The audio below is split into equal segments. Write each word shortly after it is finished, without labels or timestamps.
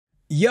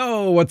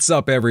Yo, what's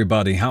up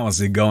everybody,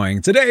 how's it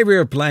going? Today we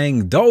are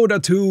playing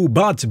Dota 2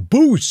 but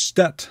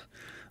boosted,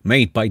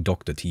 made by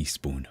Dr.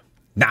 Teaspoon.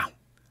 Now,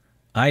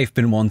 I've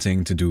been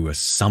wanting to do a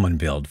summon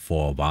build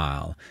for a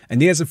while,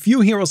 and there's a few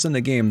heroes in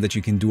the game that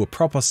you can do a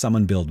proper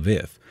summon build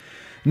with.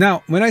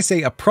 Now, when I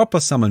say a proper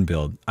summon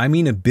build, I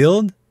mean a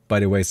build, by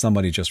the way,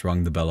 somebody just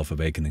rung the bell of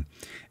awakening.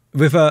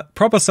 With a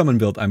proper summon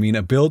build, I mean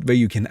a build where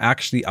you can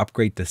actually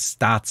upgrade the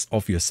stats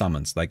of your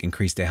summons, like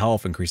increase their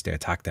health, increase their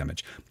attack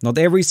damage. Not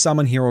every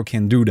summon hero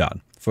can do that.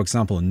 For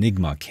example,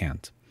 Enigma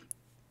can't.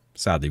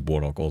 Sadly,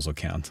 Warlock also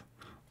can't.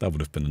 That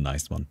would have been a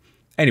nice one.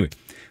 Anyway,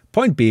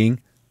 point being,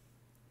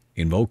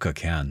 Invoker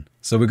can.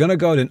 So we're gonna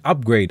go ahead and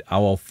upgrade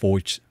our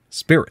Forged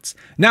Spirits.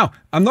 Now,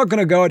 I'm not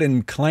gonna go ahead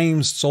and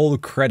claim sole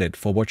credit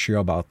for what you're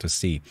about to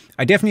see.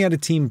 I definitely had a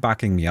team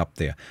backing me up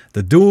there.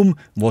 The Doom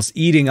was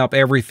eating up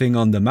everything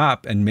on the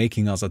map and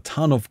making us a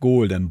ton of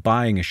gold and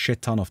buying a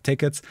shit ton of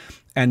tickets.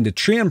 And the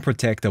Treant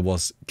Protector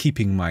was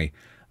keeping my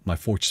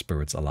Forged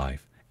Spirits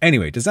alive.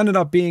 Anyway, this ended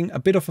up being a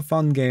bit of a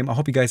fun game. I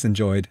hope you guys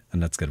enjoyed,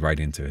 and let's get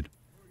right into it.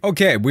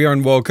 Okay, we are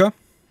Invoker.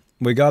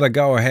 We gotta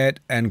go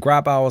ahead and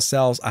grab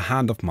ourselves a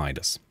Hand of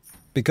Midas.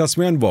 Because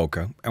we're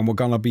Invoker, and we're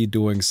gonna be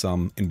doing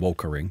some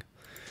Invokering.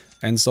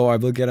 And so I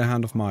will get a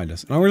Hand of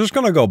Midas. And we're just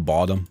gonna go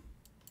bottom.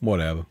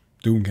 Whatever.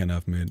 Doom can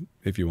have mid,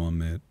 if you want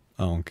mid.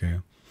 I don't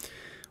care.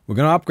 We're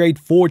gonna upgrade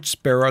Forged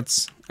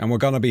Spirits, and we're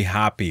gonna be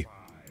happy.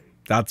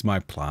 That's my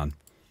plan.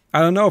 I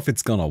don't know if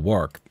it's gonna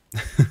work.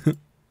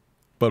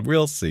 But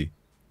we'll see.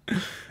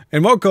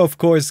 Invoker, of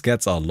course,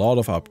 gets a lot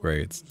of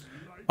upgrades.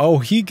 Oh,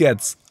 he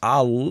gets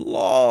a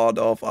lot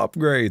of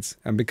upgrades.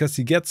 And because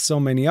he gets so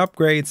many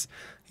upgrades,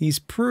 he's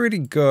pretty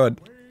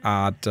good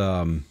at,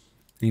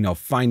 you know,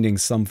 finding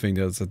something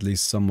that's at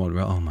least somewhat...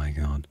 Oh my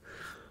god.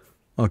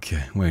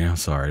 Okay, wait, I'm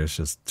sorry. There's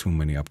just too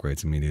many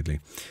upgrades immediately.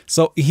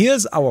 So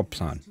here's our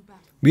plan.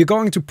 We're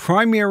going to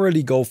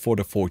primarily go for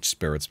the Forged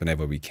Spirits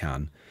whenever we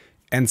can.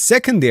 And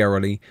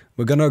secondarily,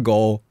 we're gonna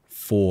go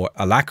for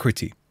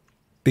Alacrity.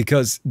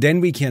 Because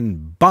then we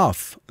can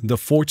buff the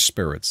Forged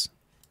Spirits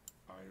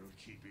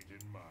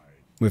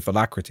with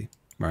Alacrity,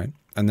 right?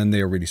 And then they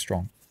are really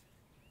strong.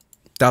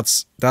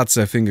 That's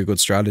I think a good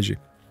strategy.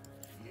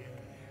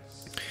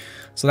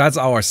 So that's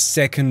our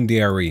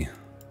secondary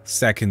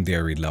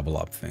level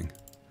up thing.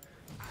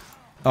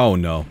 Oh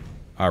no,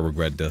 I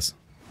regret this.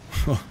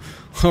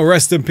 Oh,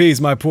 rest in peace,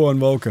 my poor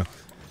Invoker.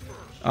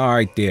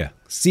 Alright there.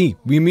 See,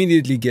 we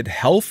immediately get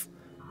health,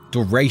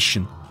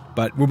 duration,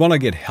 but we want to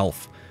get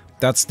health.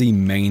 That's the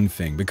main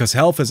thing, because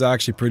health is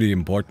actually pretty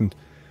important.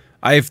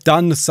 I've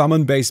done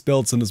summon-based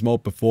builds in this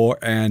mode before,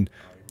 and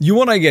you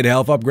want to get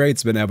health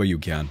upgrades whenever you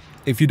can.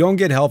 If you don't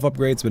get health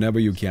upgrades whenever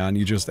you can,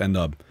 you just end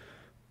up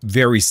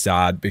very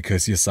sad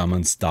because your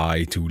summons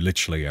die to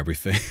literally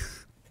everything.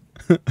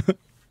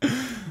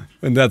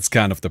 And that's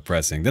kind of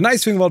depressing. The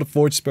nice thing about the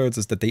Forged Spirits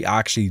is that they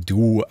actually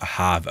do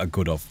have a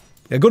good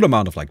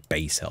amount of like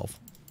base health.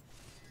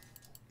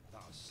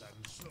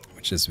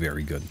 Which is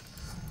very good.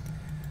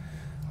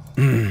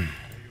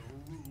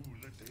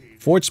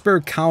 Forged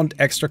Spirit count,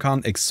 extra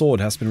count, exhort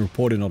has been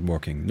reported not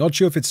working. Not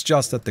sure if it's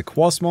just that the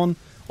Quasmon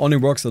only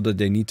works or that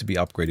they need to be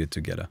upgraded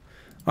together.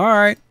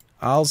 Alright,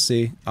 I'll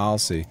see.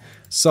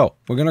 So,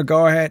 we're gonna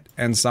go ahead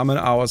and summon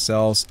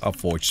ourselves a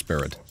Forged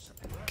Spirit.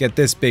 Get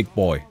this big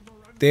boy.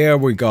 There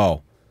we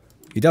go.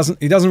 He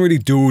doesn't really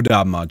do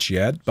that much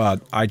yet,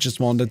 but I just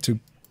wanted to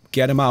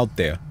get him out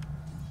there.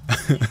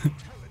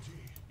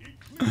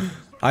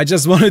 I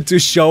just wanted to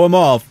show him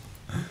off.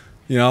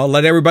 You know,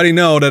 let everybody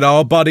know that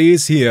our buddy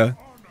is here.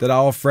 That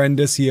our friend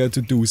is here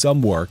to do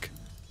some work.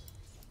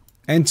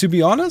 And to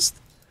be honest,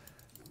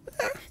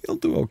 he'll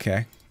do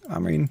okay. I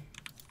mean,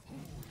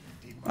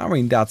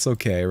 that's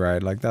okay,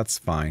 right? Like, that's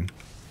fine.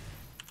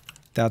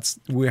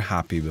 We're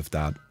happy with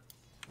that.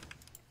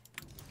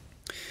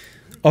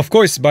 Of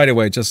course, by the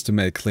way, just to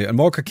make clear,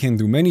 Invoker can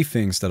do many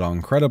things that are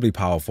incredibly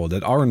powerful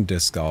that aren't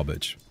this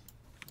garbage.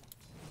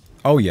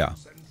 Oh yeah.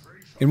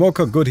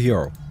 Invoker, good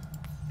hero.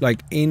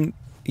 Like,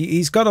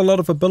 he's got a lot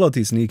of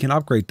abilities and he can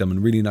upgrade them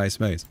in really nice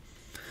ways.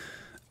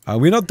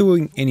 We're not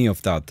doing any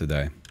of that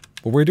today.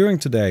 What we're doing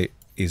today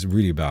is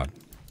really bad.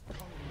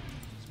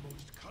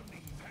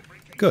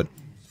 Good.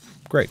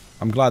 Great.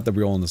 I'm glad that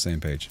we're all on the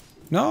same page.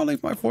 No,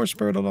 leave my Forged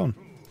Spirit alone.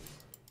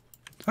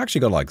 I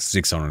actually got like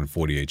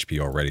 640 HP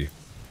already.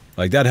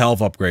 Like, that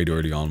health upgrade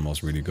early on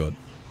was really good.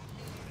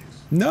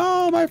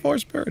 No, my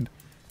Forged Spirit.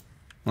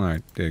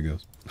 Alright, there it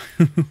goes.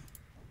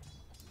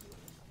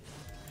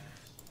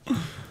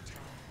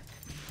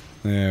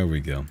 There we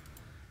go.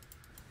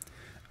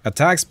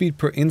 Attack speed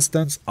per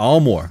instance, all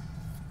more.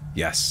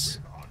 Yes.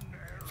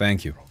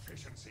 Thank you.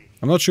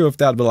 I'm not sure if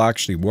that will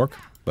actually work,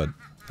 but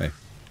hey,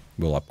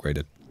 we'll upgrade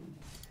it.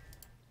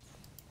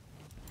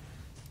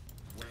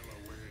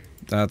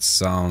 That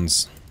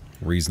sounds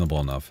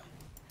reasonable enough.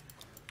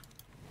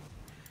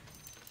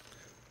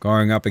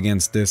 Going up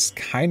against this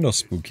kind of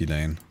spooky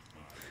lane.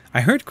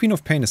 I heard Queen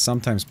of Pain is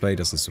sometimes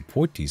played as a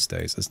support these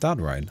days. Is that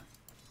right?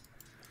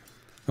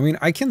 I mean,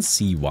 I can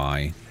see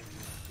why.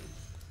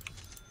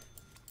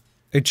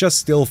 It just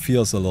still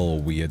feels a little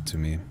weird to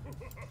me.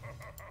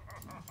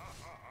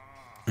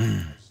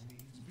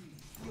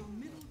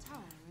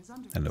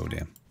 Hello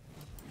there.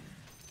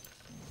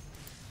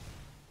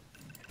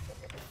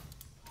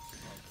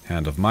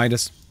 Hand of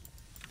Midas.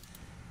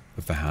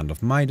 With the Hand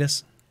of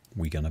Midas,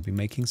 we're gonna be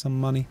making some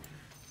money.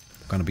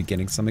 We're gonna be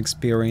getting some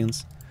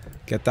experience.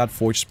 Get that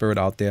Forge Spirit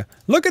out there.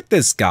 Look at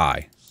this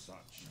guy.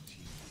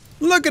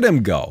 Look at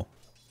him go.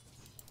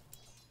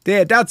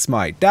 There, that's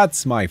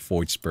my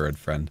Forge Spirit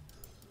friend.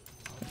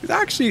 It's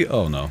actually,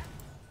 oh no.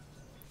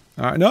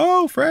 Alright,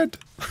 no, friend.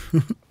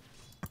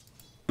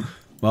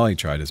 Well, he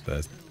tried his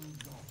best.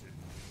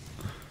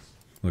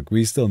 Look,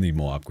 we still need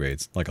more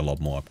upgrades. Like a lot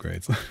more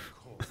upgrades.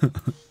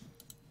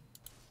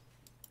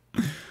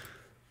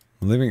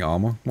 Living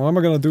armor? What am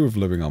I gonna do with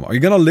living armor? Are you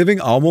gonna living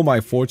armor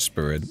my Forge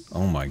Spirit?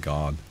 Oh my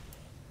god.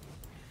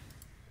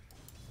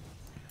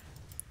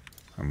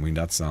 I mean,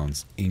 that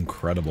sounds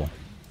incredible.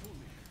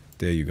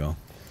 There you go.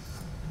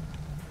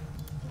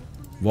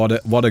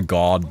 What a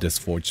god this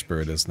Forge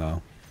Spirit is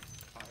now.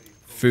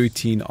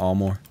 13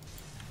 armor.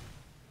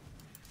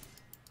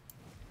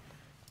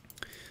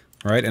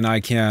 Right, and I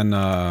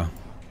can...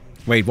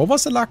 Wait, what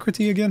was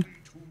Alacrity again?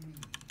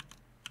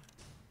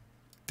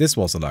 This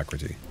was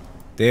Alacrity.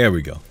 There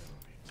we go.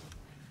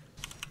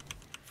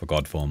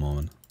 Forgot for a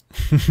moment.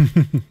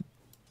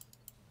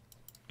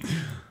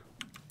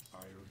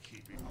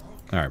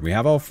 Alright, we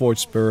have our Forge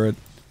Spirit.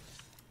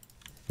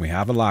 We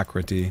have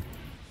Alacrity.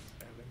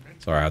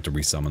 Sorry, I had to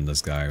resummon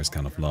this guy. It was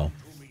kind of low.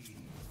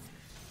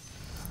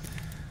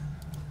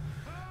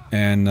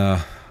 And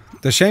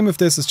the shame of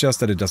this is just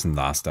that it doesn't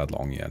last that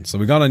long yet. So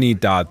we're gonna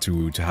need that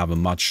to have a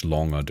much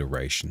longer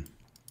duration.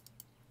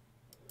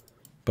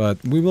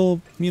 But we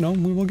will, you know,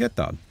 we will get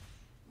that.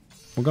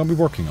 We're gonna be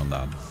working on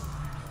that.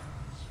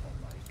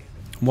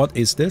 What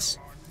is this?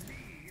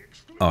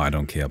 Oh, I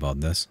don't care about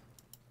this.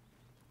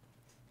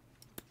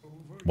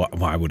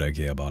 Why would I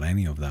care about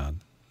any of that?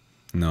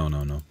 No,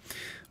 no, no.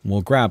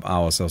 We'll grab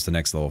ourselves the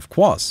next level of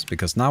Quas,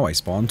 because now I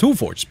spawn 2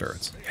 Forge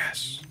Spirits.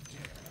 Yes.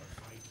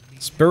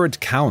 Spirit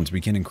count,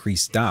 we can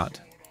increase that.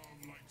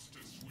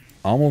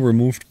 Armor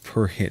removed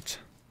per hit.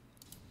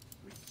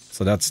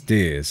 So that's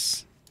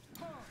this.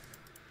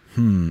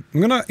 I'm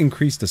gonna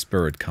increase the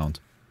spirit count.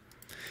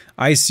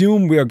 I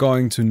assume we are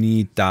going to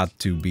need that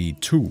to be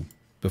 2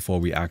 before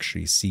we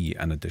actually see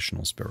an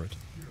additional spirit.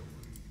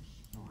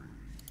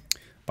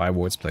 Buy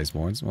wards, place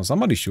wards. Well,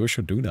 somebody sure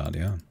should do that,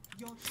 yeah.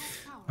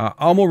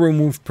 Armor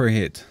removed per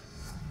hit.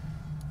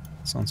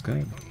 Sounds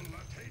good.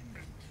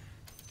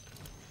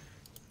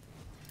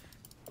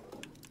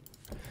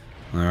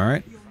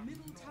 Alright.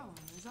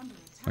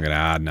 Look at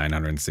that,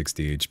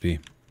 960 HP.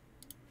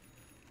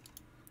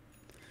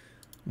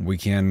 We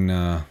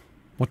can...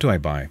 what do I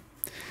buy?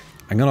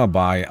 I'm gonna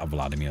buy a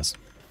Vladimir's.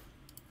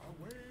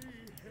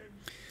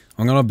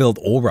 I'm gonna build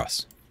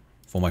auras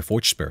for my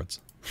Forge Spirits.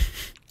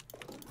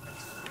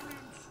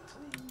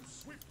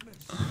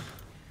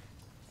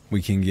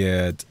 We can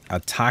get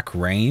attack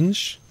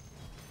range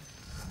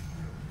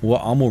or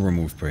armor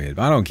removed per hit.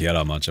 I don't care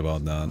that much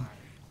about that.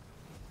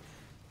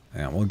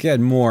 Yeah, we'll get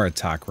more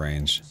attack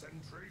range.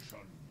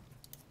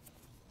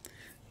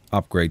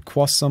 Upgrade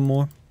Quas some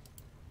more.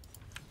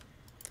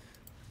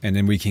 And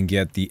then we can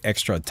get the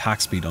extra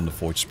attack speed on the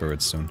Forge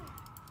Spirits soon.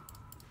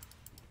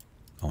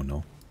 Oh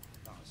no.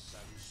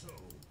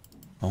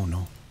 Oh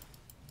no.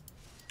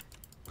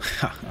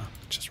 Haha,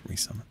 just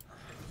resummon.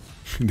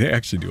 They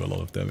actually do a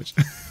lot of damage.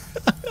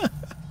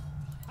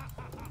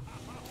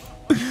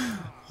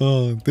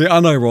 Oh, they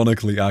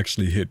unironically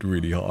actually hit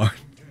really hard.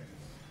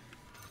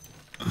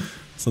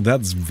 So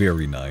that's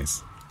very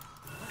nice.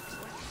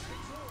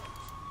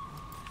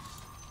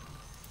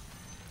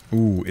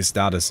 Ooh, is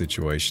that a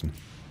situation?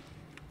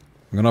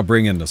 I'm gonna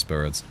bring in the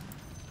spirits.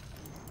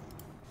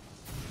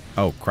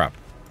 Oh crap.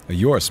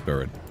 You're a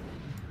spirit.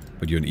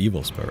 But you're an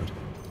evil spirit.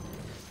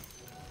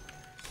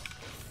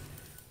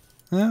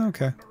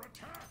 Okay.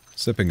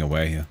 Sipping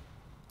away here.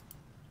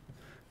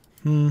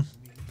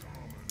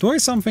 Doing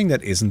something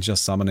that isn't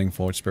just summoning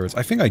Forge Spirits.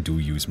 I think I do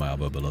use my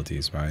other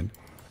abilities, right?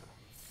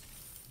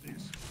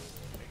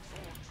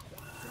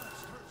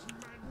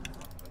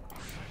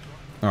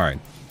 Alright.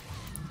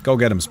 Go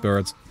get him,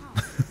 spirits.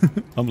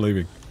 I'm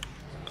leaving.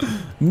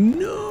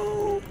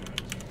 No!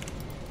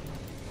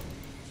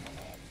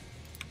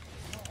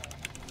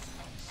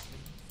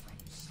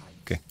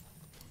 Okay.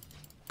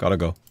 Gotta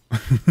go.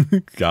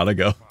 Gotta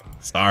go.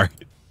 Sorry.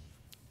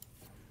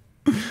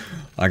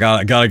 I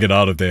gotta get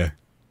out of there.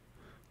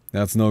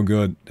 That's no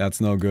good.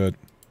 That's no good.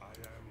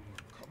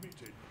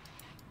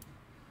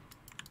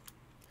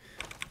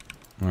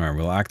 Alright,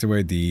 we'll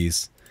activate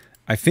these.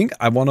 I think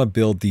I want to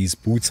build these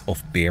Boots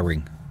of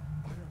Bearing.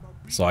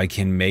 So I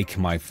can make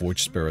my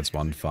Forge Spirits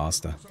run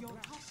faster.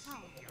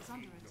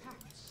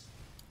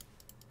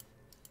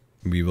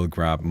 We will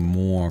grab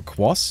more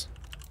Quas.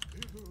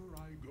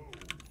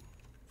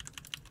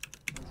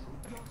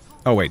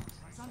 Oh wait.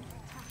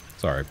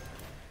 Sorry.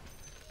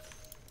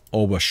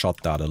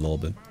 Overshot that a little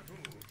bit.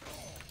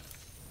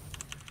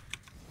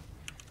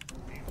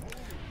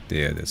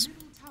 There it is.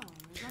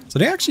 So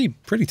they're actually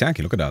pretty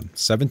tanky. Look at that.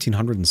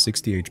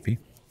 1760 HP.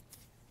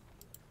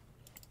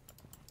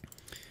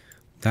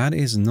 That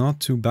is not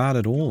too bad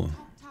at all.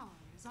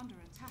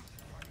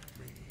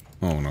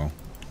 Oh no.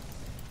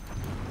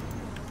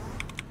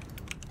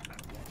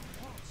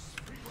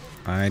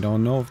 I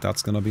don't know if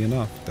that's gonna be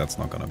enough. That's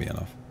not gonna be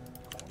enough.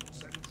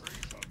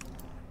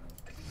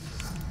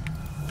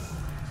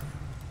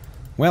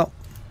 Well,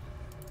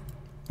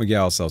 we get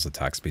ourselves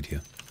attack speed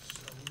here.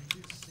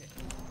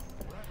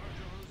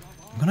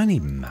 I'm gonna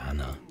need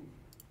mana.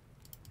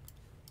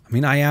 I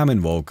mean, I am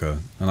Invoker,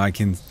 and I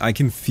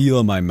can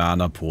feel my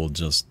mana pool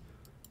just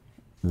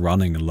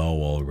running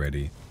low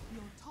already.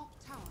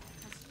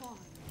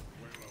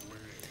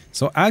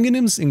 So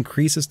Aghanim's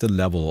increases the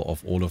level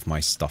of all of my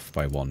stuff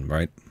by 1,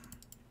 right?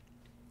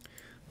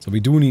 So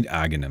we do need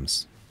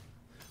Aghanims.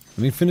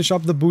 Let me finish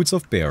up the Boots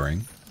of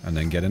Bearing, and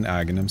then get an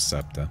Aghanim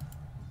Scepter.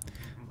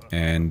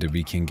 And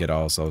we can get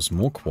ourselves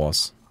more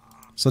Quas.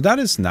 So that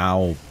is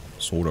now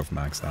sort of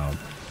maxed out.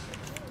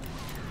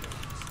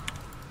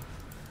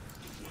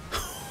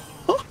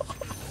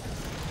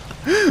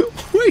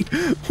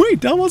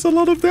 Wait, that was a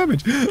lot of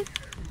damage.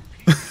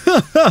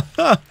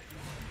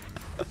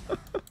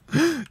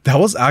 That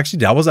was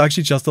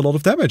actually just a lot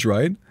of damage,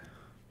 right?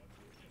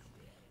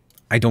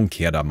 I don't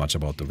care that much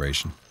about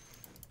duration.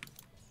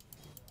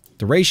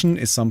 Duration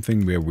is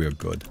something where we're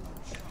good.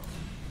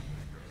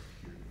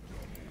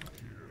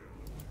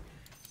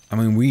 I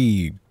mean,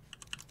 we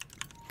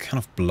kind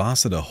of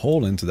blasted a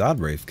hole into that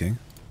Wraith King.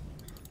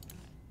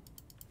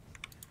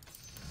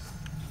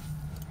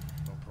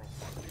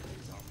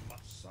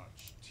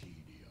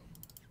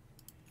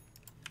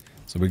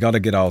 So we gotta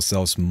get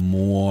ourselves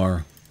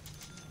more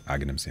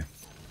Aghanims here.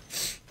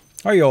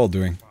 How are you all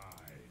doing?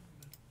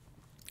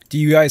 Do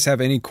you guys have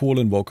any cool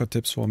Invoker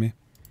tips for me?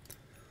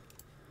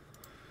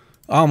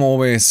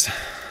 This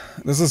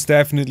is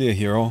definitely a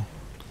hero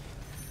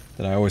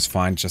that I always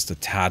find just a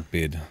tad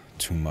bit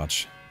too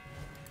much.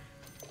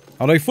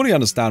 Although I fully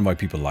understand why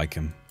people like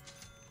him.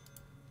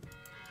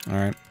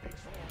 Alright.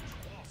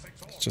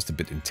 It's just a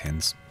bit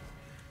intense.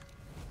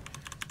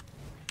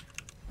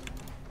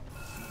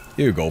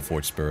 Here you go,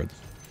 Forge Spirit.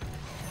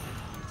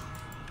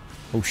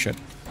 Oh shit.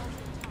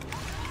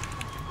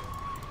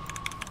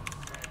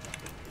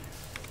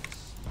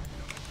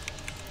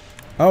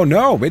 Oh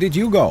no, where did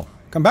you go?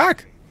 Come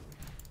back!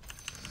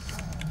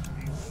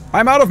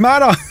 I'm out of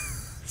mana!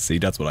 See,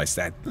 that's what I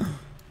said.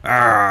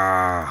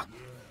 Ah!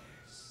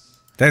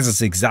 This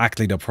is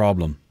exactly the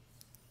problem.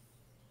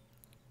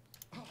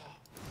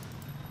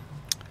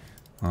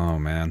 Oh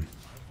man.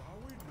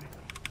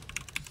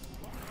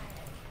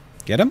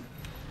 Get him?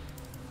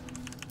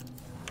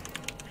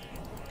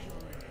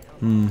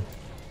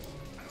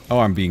 Oh,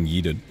 I'm being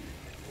yeeted.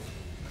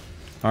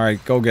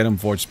 Alright, go get him,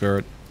 Forge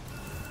Spirit.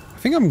 I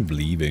think I'm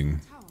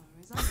leaving.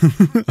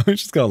 I'm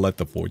just gonna let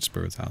the Forge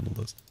Spirits handle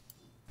this.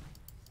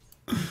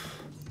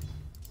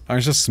 I'm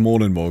just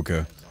small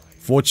Invoker.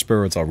 Forge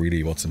Spirits are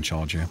really what's in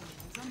charge here.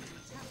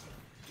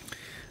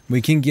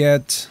 We can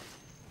get...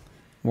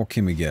 What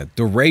can we get?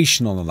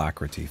 Duration on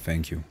Alacrity,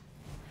 thank you.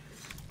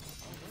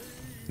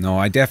 No,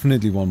 I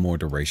definitely want more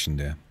duration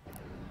there.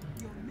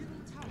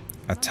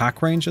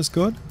 Attack range is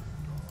good.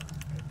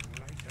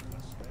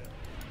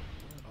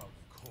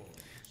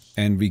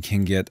 And we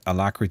can get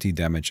Alacrity,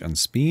 damage, and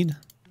speed.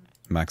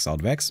 Max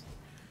out Vex.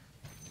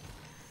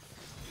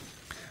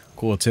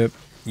 Cool tip.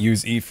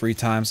 Use E 3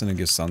 times and it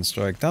gives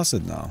Sunstrike. Does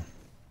it now?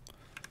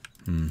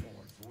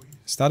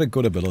 Is that a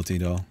good ability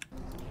though?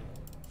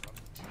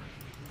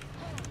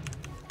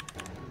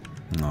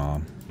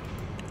 No.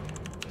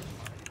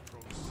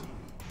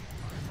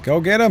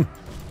 Go get him!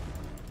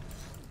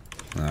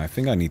 I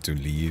think I need to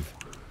leave.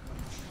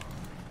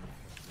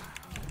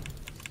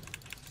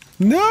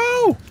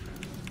 No!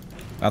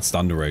 That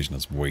stun duration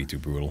is way too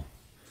brutal.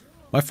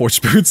 My Forge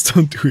Spirits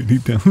don't do any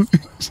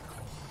damage.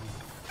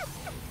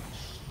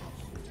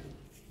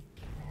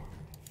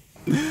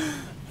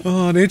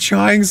 Oh, they're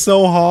trying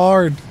so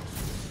hard.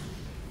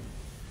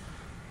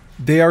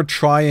 They are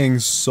trying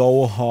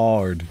so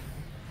hard.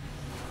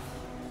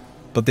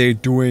 But they're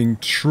doing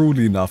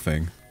truly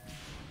nothing.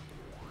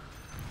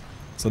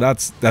 So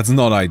that's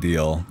not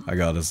ideal, I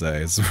gotta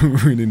say. It's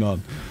really not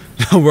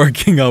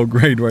working out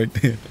great right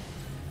there.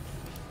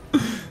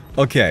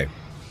 Okay.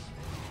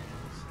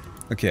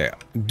 Okay,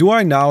 do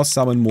I now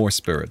summon more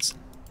spirits?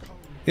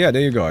 Yeah,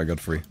 there you go, I got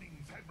 3.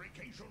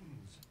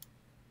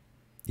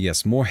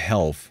 Yes, more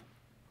health.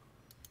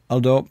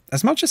 Although,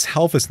 as much as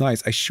health is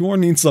nice, I sure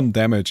need some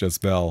damage as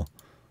well.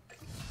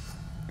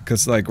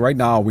 Because like right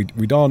now we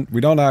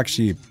don't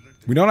actually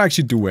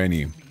do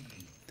any.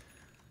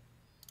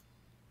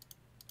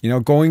 You know,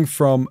 going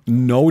from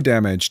no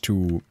damage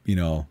to, you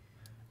know,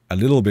 a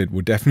little bit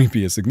would definitely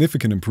be a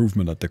significant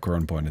improvement at the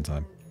current point in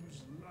time.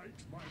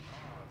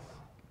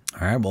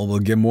 Alright, well, we'll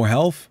get more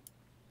health.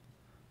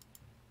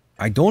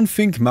 I don't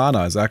think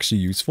mana is actually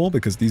useful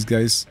because these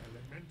guys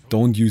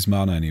don't use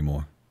mana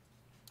anymore.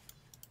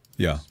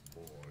 Yeah.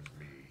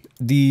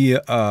 The,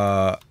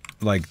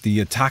 like, the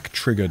attack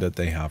trigger that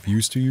they have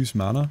used to use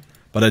mana,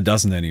 but it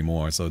doesn't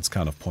anymore, so it's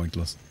kind of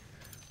pointless.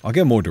 I'll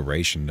get more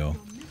duration, though.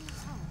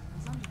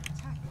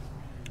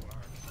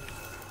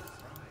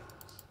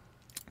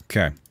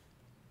 Okay.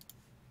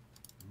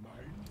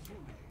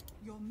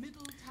 Your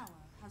middle tower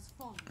has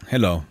fallen.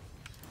 Hello.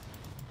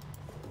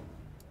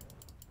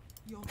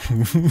 Your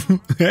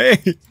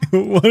Hey,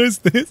 what is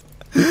this?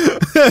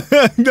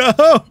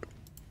 No!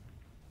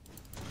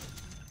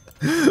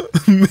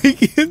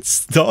 Make it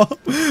stop!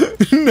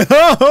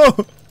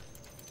 No!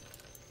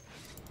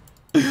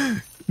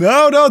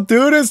 No, don't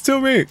do this to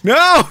me!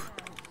 No!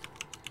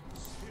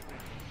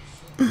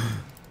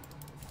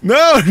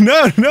 No,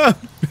 no, no!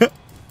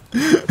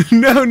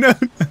 No, no!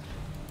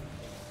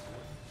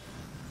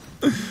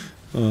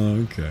 Oh,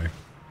 okay.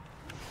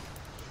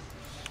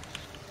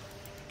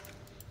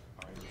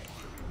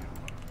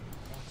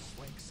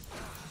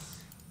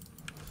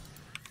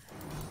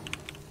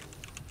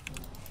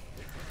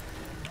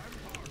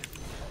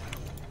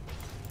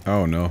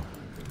 Oh no.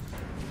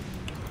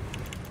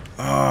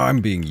 Oh,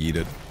 I'm being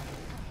yeeted.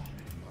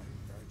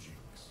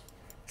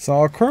 So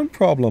our current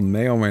problem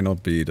may or may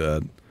not be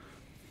that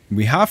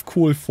we have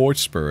cool Forge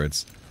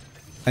Spirits,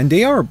 and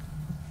they are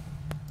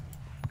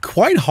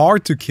quite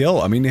hard to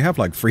kill. I mean, they have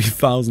like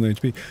 3000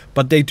 HP,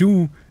 but they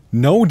do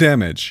no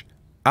damage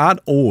at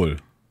all.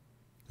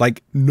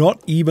 Like,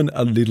 not even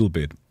a little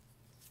bit.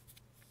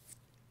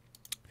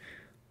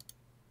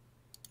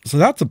 So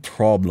that's a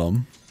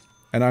problem.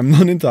 And I'm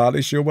not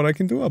entirely sure what I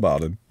can do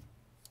about it.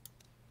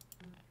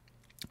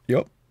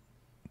 Yep.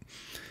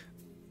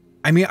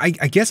 I mean, I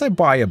guess I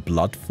buy a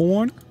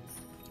Bloodthorn.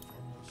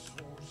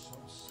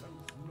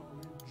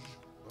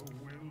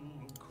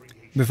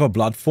 With a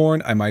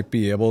Bloodthorn, I might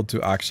be able to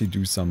actually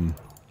do some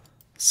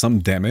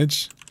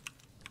damage.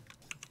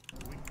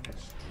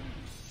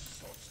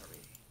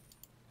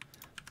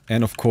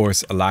 And of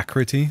course,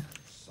 Alacrity.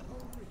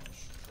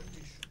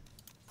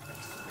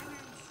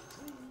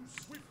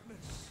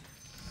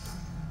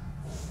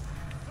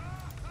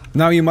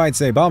 Now you might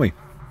say, Baumi,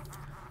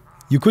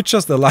 you could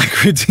just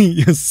Alacrity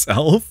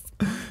yourself.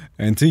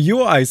 And to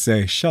you I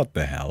say, shut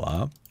the hell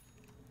up.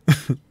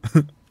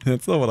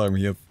 That's not what I'm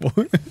here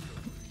for.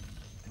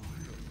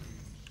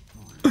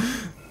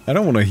 I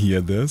don't want to hear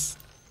this.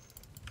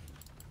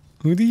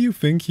 Who do you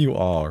think you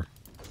are,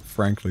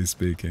 frankly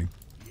speaking?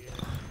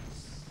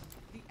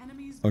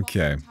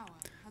 Okay.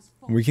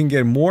 We can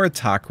get more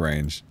attack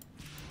range.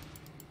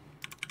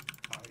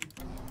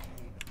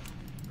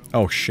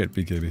 Oh shit,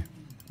 BKB.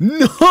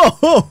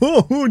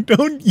 No!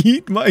 Don't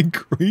eat my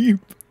creep!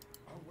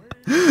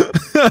 Your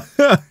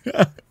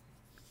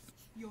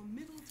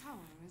middle tower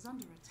is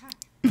under attack.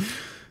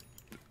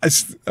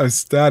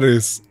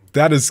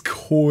 That is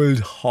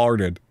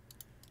cold-hearted.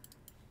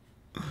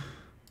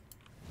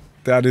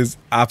 That is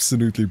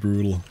absolutely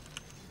brutal.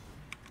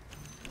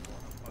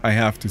 I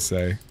have to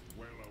say.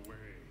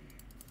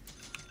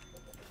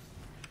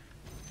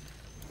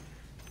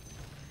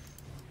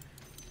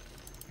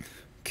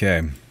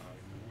 Okay.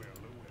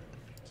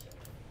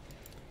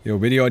 Yo,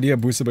 video idea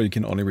boosted, but you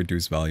can only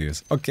reduce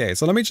values. Okay,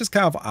 so let me just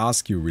kind of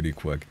ask you really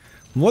quick.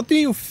 What do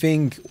you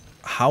think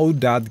how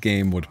that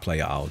game would play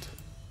out?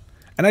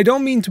 And I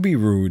don't mean to be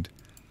rude.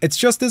 It's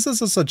just this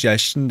is a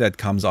suggestion that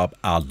comes up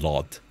a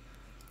lot.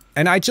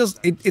 And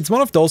it's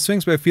one of those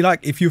things where I feel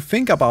like if you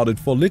think about it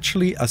for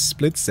literally a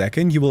split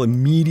second, you will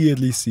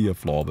immediately see a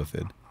flaw with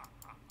it.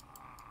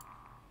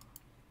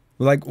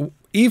 Like,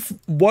 if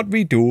what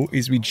we do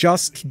is we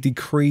just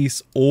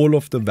decrease all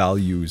of the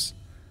values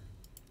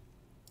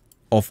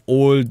of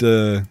all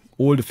the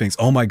things.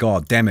 Oh my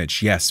god,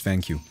 damage. Yes,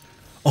 thank you.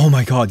 Oh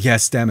my god,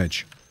 yes,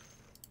 damage.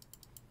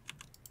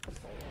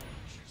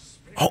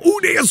 Oh,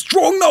 they are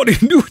strong now. They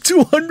do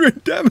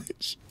 200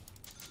 damage.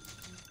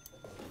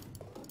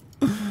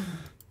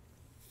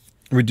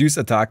 Reduce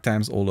attack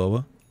times all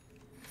over.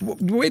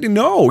 Wait,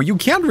 no. You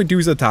can't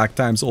reduce attack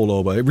times all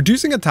over.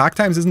 Reducing attack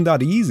times isn't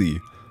that easy.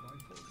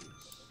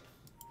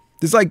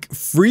 There's like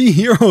 3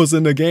 heroes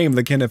in the game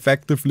that can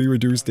effectively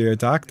reduce their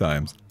attack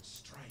times.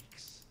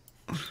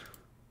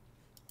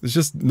 It's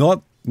just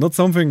not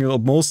something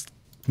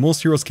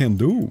most heroes can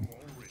do.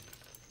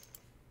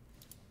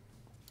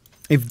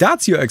 If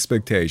that's your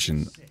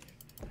expectation,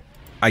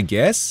 I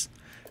guess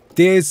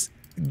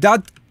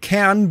that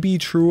can be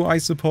true, I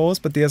suppose,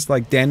 but there's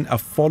like then a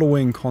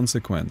following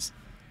consequence.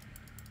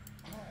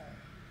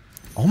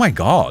 Oh my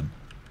god.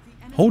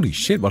 Holy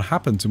shit, what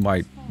happened to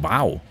my...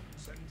 Wow.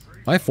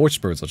 My Forge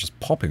Spirits are just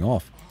popping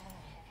off.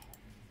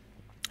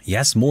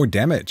 Yes, more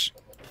damage.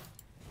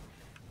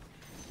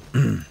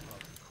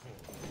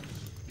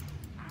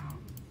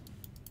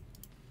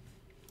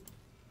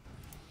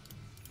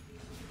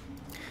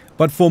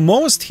 But for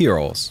most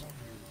heroes,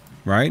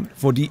 right?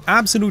 For the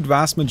absolute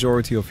vast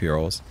majority of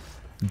heroes,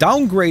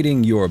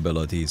 downgrading your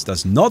abilities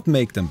does not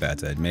make them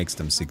better, it makes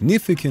them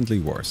significantly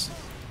worse.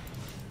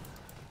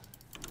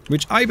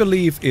 Which I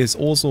believe is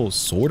also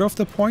sort of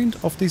the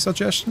point of the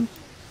suggestion.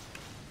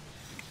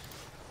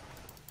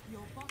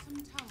 Your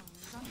bottom tower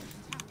is under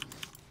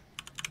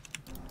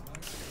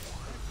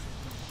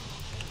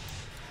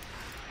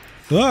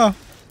attack. Ah!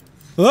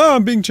 Ah,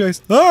 I'm being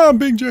chased! Ah, I'm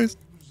being chased!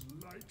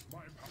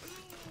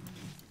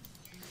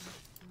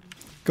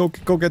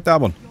 Go get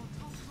that one.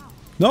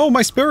 No,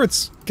 my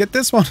spirits! Get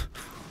this one!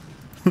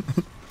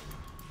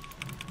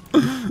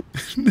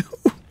 No.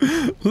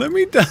 Let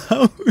me down.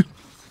 Your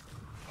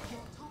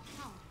top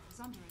tower is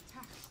under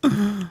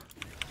attack.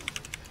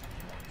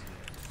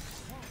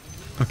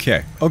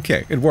 Okay,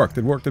 okay. It worked,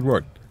 it worked, it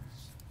worked.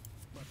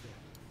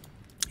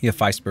 You have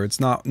 5 spirits.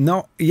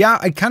 No, yeah,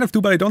 I kind of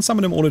do, but I don't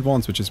summon them all at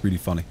once, which is really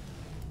funny.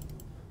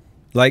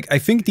 Like, I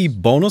think the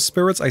bonus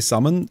spirits I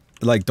summon,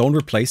 like, don't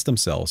replace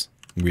themselves,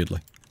 weirdly.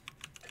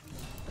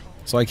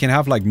 So I can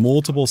have, like,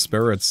 multiple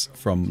spirits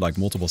from, like,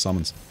 multiple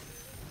summons.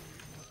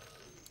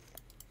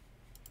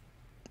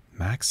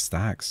 Max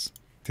stacks.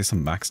 There's a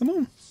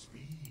maximum?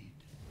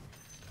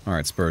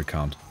 Alright, spirit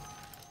count.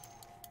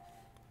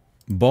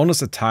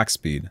 Bonus attack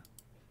speed.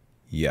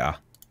 Yeah.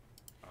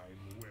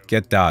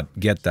 Get that.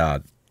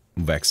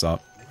 Vex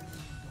up.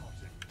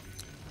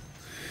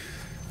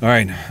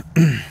 Alright.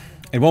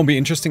 It won't be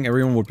interesting,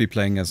 everyone would be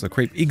playing as a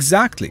creep.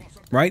 Exactly,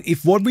 right?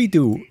 If what we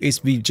do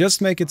is we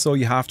just make it so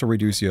you have to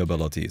reduce your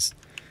abilities.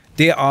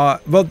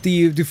 Well,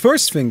 the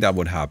first thing that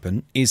would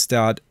happen is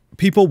that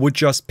people would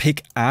just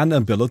pick an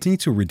ability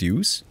to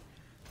reduce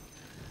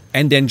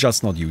and then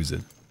just not use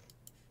it.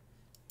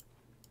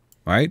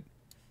 Right?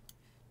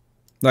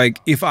 Like,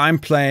 if I'm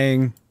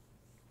playing,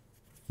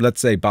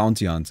 let's say,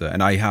 Bounty Hunter,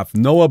 and I have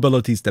no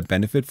abilities that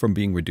benefit from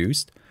being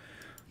reduced,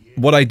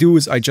 what I do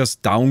is I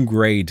just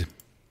downgrade,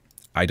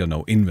 I don't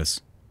know,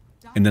 Invis.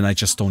 And then I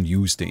just don't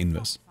use the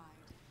Invis.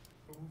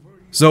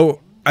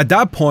 So, at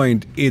that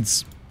point,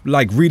 it's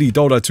like really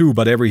Dota 2,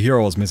 but every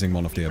hero is missing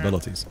one of their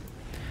abilities.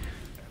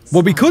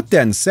 What we could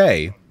then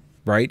say,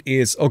 right,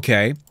 is,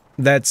 okay,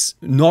 let's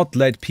not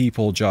let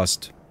people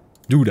just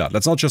do that.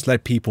 Let's not just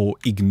let people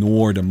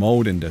ignore the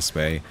mode in this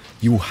way.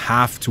 You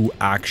have to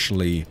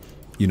actually,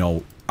 you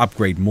know,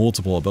 upgrade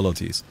multiple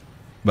abilities.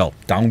 Well,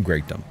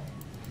 downgrade them.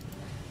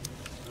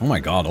 Oh my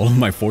god, all of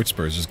my Fort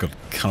Spurs just got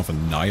kind of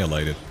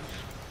annihilated.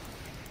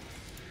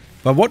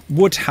 But what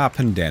would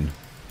happen then?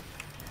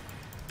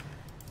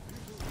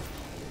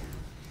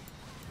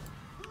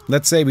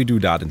 Let's say we do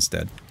that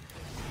instead.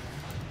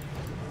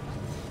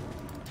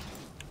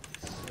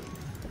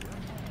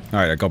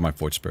 Alright, I got my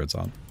Forge Spirits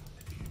on.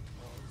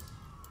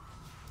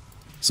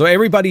 So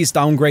everybody's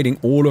downgrading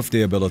all of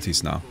their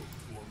abilities now.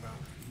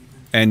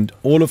 And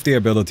all of their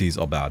abilities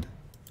are bad.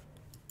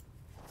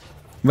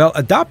 Well,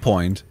 at that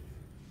point,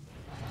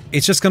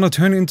 it's just gonna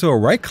turn into a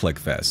right-click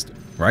fest,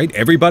 right?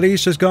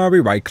 Everybody's just gonna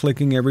be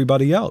right-clicking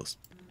everybody else.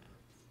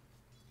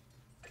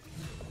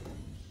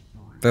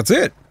 That's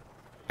it.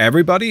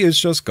 Everybody is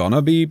just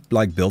gonna be,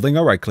 like, building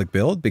a right-click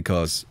build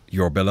because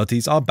your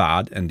abilities are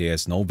bad and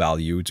there's no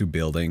value to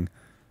building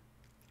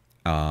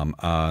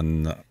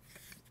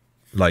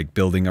like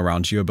building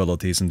around your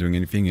abilities and doing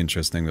anything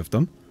interesting with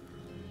them.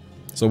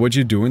 So what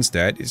you do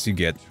instead is you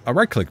get a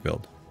right-click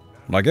build,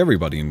 like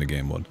everybody in the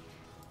game would.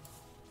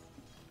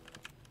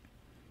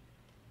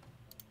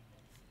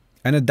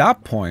 And at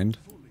that point,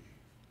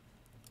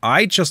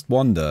 I just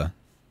wonder,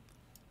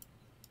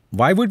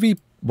 why would we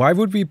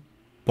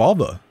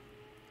bother?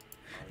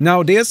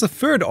 Now there's a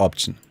third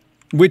option,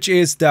 which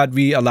is that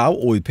we allow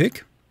all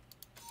pick,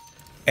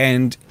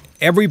 and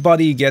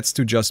everybody gets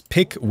to just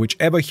pick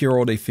whichever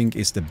hero they think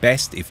is the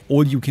best if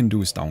all you can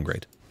do is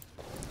downgrade.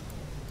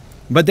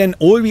 But then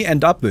all we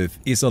end up with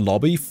is a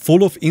lobby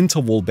full of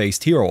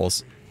interval-based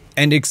heroes,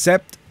 and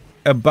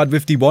but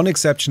with the one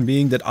exception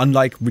being that,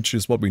 unlike which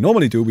is what we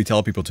normally do, we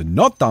tell people to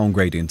not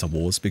downgrade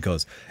intervals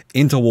because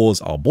intervals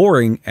are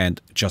boring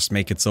and just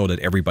make it so that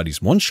everybody's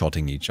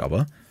one-shotting each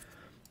other.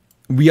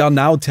 We are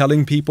now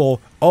telling people,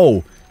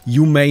 oh,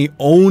 you may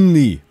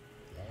only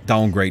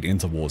downgrade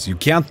intervals. You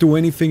can't do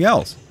anything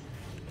else.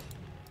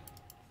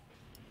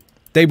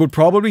 They would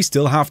probably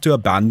still have to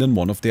abandon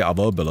one of their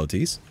other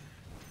abilities.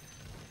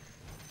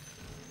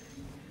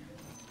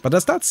 But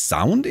does that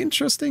sound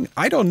interesting?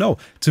 I don't know.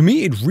 To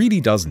me, it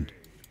really doesn't.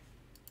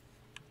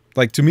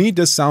 Like, to me,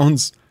 this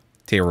sounds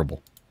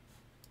terrible.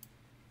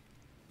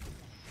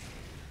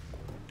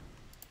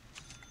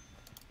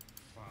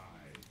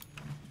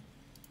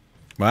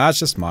 Well, that's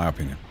just my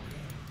opinion.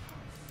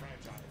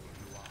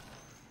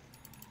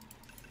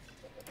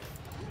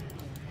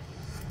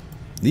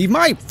 Leave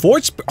my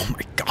Forge Spirit. Oh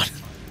my god.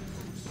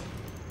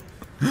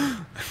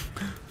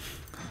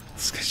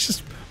 This guy's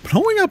just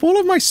blowing up all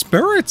of my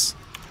spirits.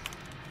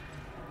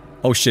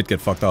 Oh shit, get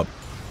fucked up.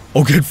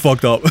 Oh, get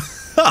fucked up.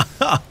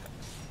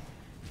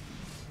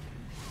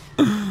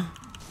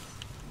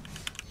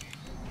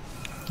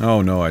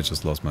 Oh no, I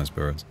just lost my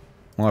spirits.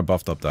 Well, I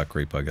buffed up that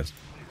creep, I guess.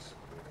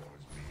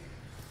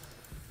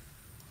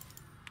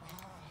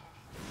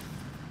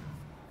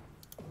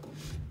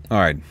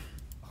 Alright.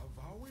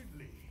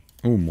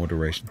 Ooh, more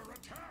duration.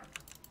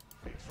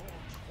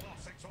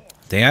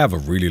 They have a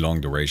really long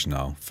duration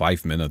now.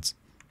 5 minutes.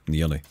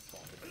 Nearly.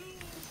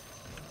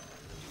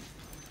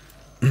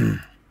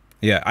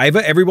 Yeah,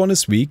 either everyone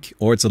is weak,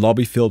 or it's a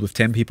lobby filled with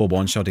 10 people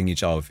one-shotting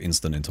each other with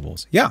instant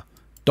intervals. Yeah,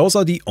 those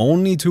are the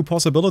only two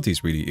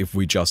possibilities, really, if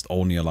we just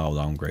only allow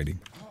downgrading.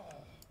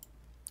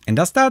 And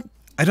does that?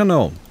 I don't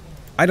know.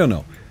 I don't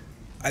know.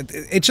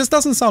 It just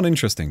doesn't sound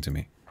interesting to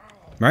me.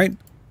 Right?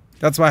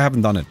 That's why I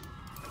haven't done it.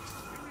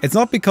 It's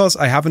not because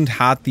I haven't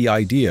had the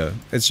idea.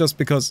 It's just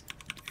because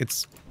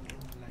it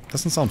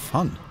doesn't sound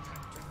fun.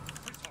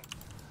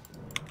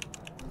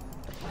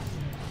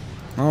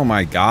 Oh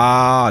my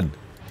god.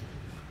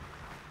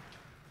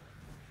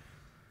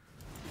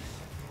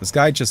 This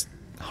guy just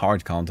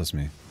hard counters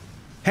me.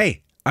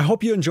 Hey, I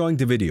hope you're enjoying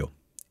the video.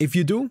 If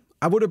you do,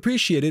 I would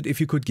appreciate it if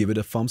you could give it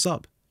a thumbs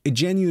up. It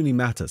genuinely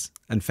matters,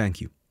 and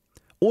thank you.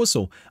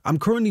 Also, I'm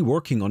currently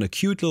working on a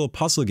cute little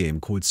puzzle game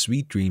called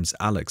Sweet Dreams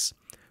Alex.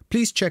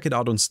 Please check it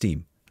out on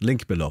Steam,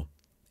 link below.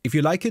 If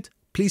you like it,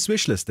 please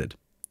wishlist it.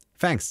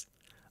 Thanks.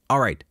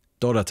 Alright,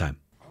 Dota time.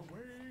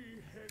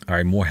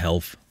 Alright, more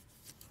health.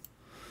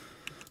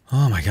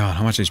 Oh my god,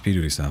 how much HP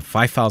do these have?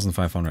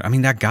 5,500. I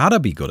mean, that gotta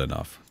be good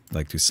enough.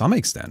 Like, to some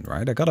extent,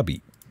 right? That gotta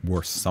be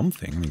worth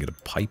something. Let me get a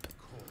pipe.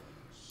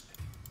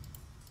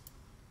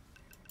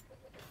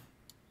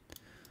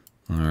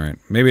 Alright,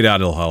 maybe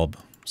that'll help.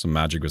 Some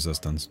magic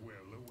resistance.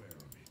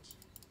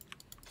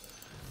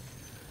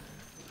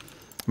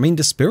 I mean,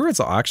 the spirits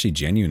are actually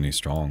genuinely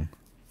strong.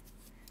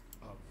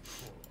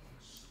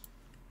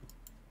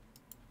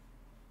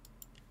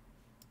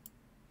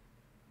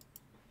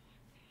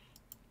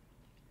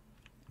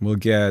 We'll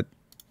get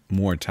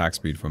more attack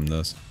speed from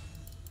this.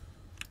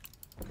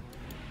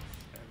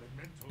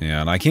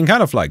 Yeah, and I can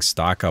kind of like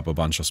stack up a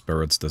bunch of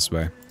spirits this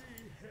way.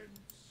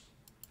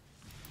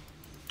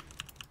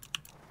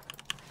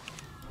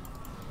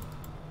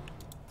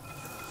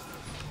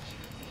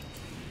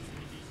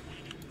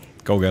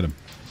 Go get him.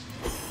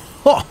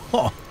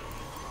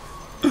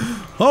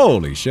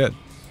 Holy shit.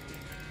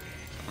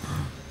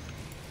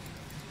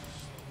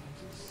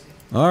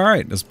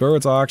 Alright, the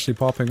spirits are actually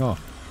popping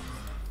off.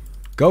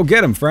 Go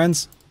get him,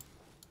 friends.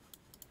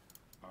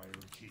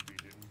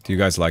 Do you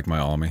guys like my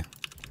army?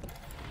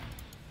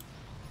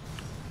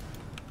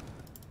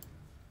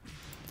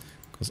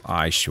 Because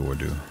I sure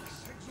do.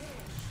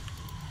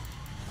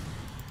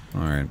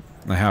 Alright,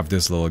 I have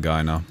this little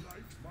guy now.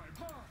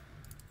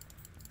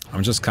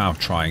 I'm just kind of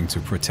trying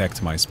to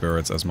protect my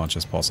spirits as much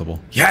as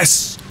possible.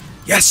 Yes!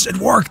 Yes, it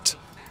worked!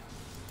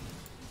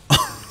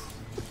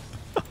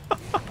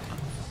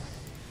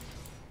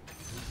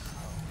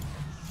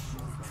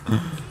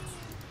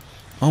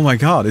 Oh my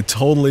god, it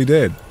totally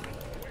did.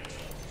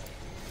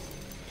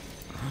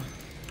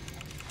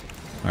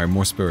 Alright,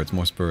 more spirits,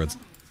 more spirits.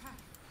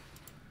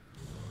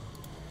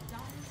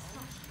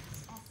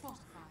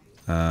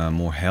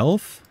 More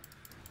health.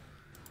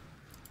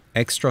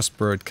 Extra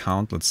spirit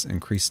count, let's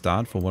increase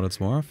that for what it's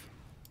worth.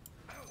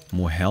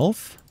 More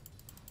health.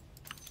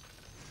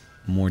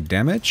 More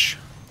damage.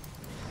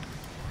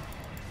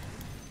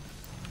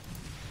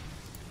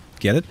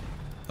 Get it?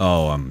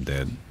 Oh, I'm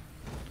dead.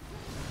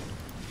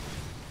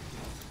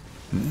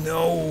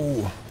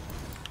 No!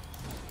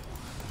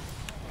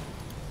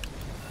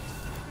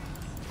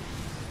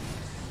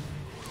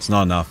 It's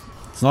not enough.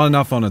 It's not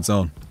enough on its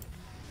own.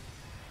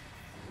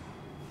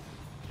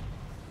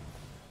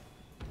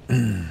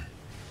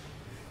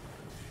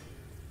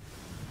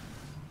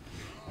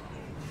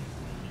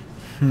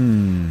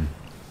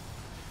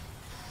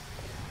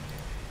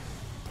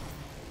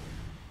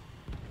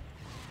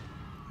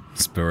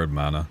 Spirit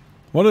mana.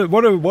 What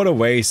a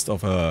waste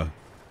of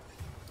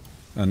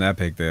an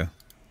epic there.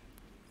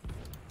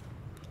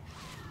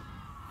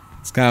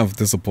 It's kind of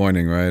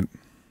disappointing, right?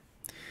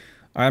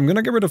 I'm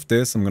gonna get rid of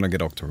this. I'm gonna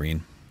get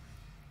Octarine.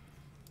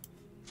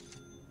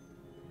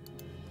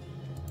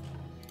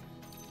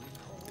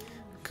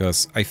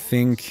 Because I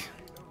think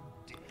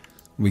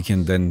we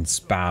can then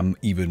spam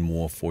even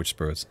more Forge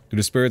Spirits. Do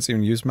the Spirits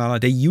even use mana?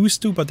 They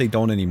used to, but they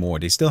don't anymore.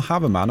 They still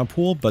have a mana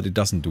pool, but it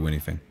doesn't do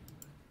anything.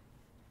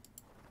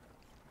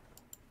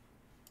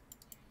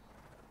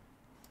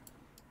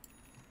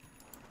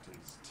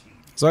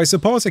 So I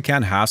suppose it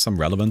can have some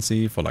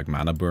relevancy for like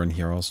mana burn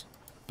heroes,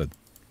 but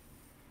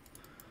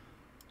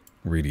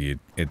really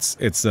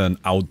it's an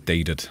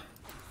outdated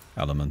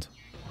element.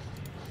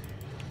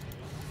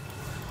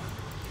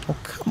 Oh,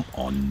 come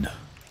on.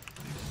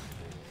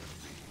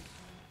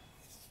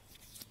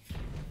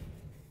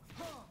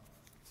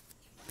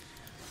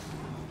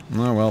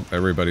 Oh well,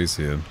 everybody's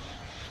here.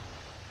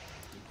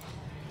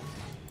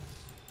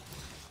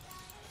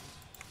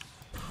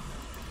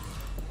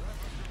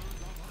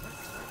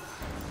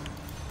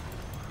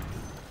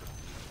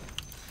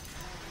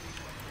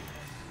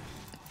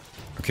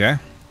 Okay.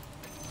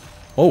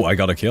 Oh, I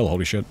got a kill.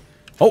 Holy shit.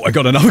 Oh, I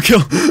got another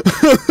kill.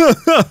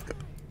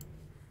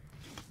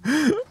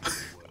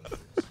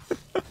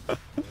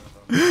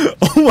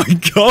 Oh my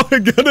god, I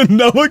got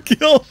another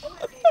kill.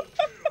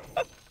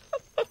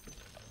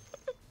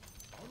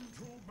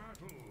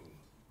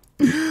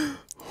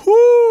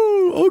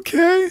 Whoo,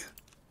 okay.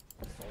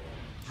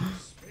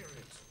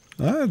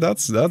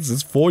 That's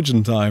it's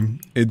fortune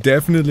time. It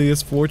definitely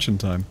is fortune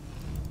time.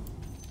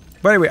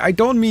 By the way, I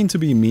don't mean to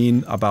be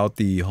mean about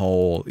the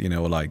whole, you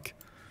know, like,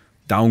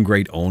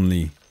 downgrade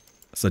only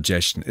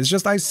suggestion. It's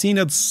just I've seen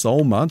it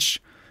so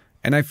much,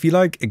 and I feel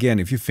like, again,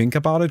 if you think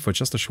about it for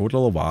just a short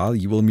little while,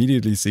 you will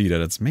immediately see that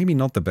it's maybe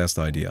not the best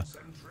idea.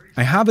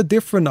 I have a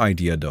different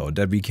idea, though,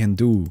 that we can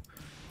do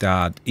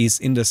that is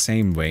in the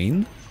same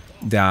vein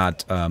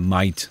that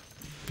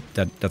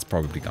that's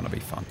probably gonna be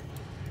fun.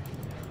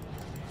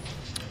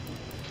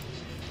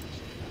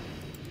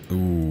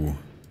 Ooh.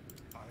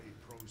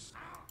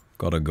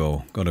 Gotta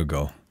go, gotta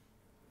go.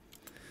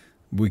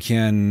 We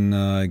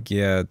can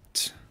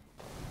get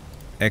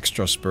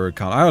extra spirit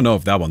count. I don't know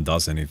if that one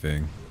does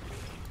anything.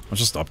 I'm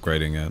just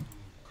upgrading it.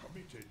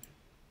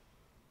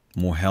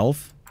 More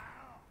health.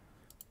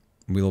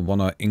 We'll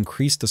wanna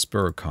increase the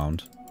spirit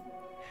count.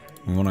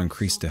 We wanna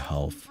increase the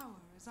health.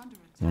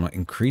 We wanna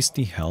increase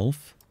the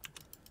health.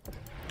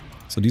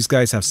 So these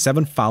guys have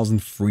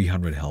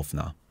 7,300 health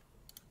now.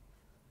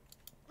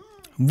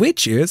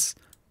 Which is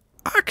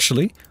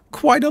actually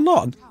quite a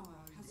lot.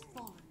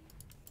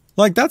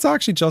 Like, that's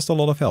actually just a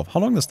lot of health. How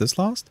long does this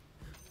last?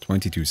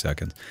 22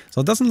 seconds.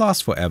 So it doesn't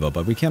last forever,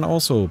 but we can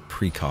also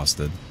precast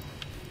it.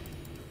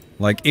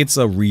 Like, it's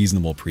a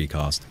reasonable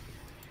precast.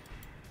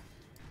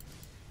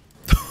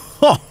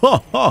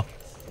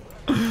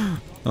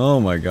 Oh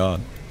my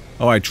god.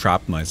 Oh, I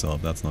trapped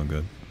myself. That's not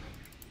good.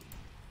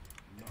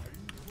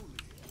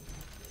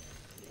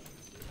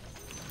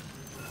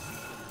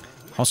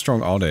 How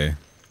strong are they?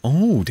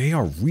 Oh, they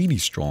are really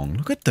strong.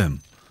 Look at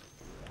them.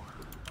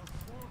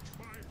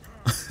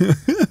 You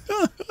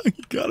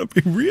gotta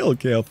be real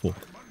careful.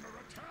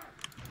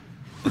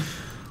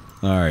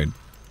 Alright.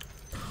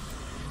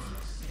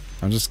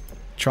 I'm just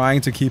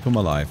trying to keep him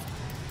alive.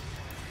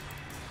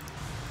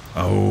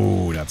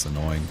 Oh, that's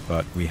annoying.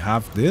 But we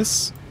have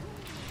this.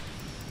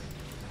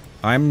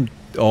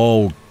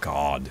 Oh,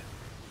 God.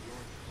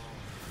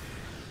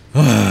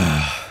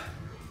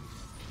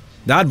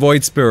 That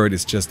Void Spirit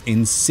is just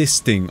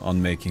insisting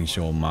on making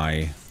sure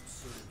my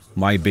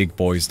big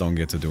boys don't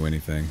get to do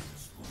anything.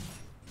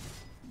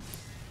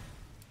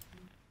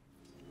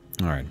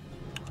 Alright.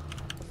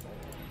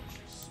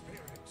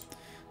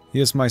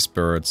 Here's my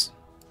spirits.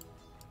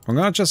 I'm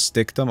gonna just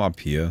stick them up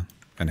here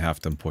and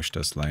have them push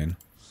this lane.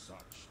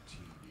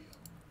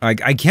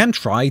 I can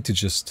try to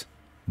just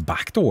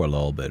backdoor a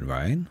little bit,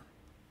 right?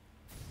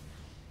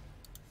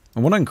 I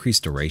want to increase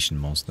duration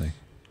mostly.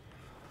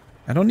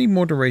 I don't need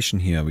more duration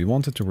here. We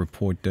wanted to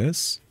report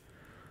this.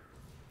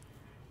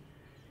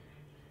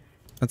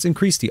 Let's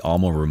increase the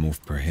armor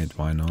removed per hit.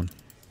 Why not?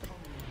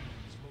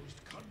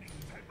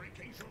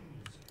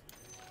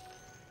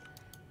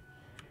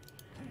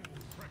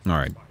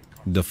 Alright.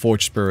 The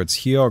Forge Spirits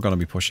here are going to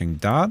be pushing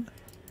that.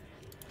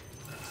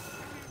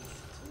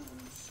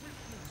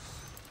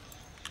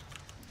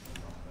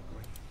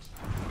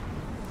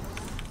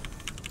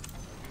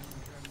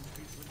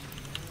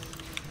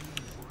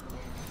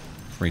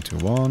 Three, two,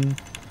 one.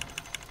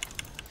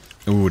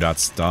 Ooh, that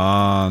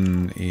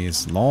stun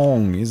is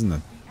long, isn't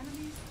it?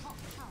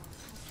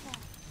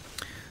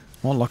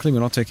 Well, luckily we're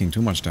not taking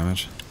too much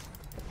damage.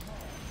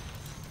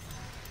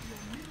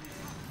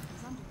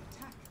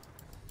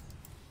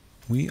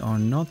 We are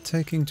not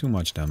taking too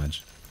much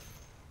damage.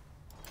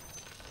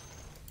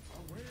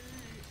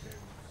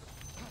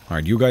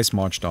 Alright, you guys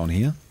march down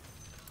here.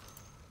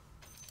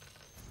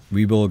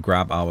 We will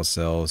grab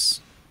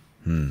ourselves...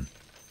 I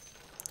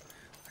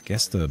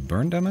guess the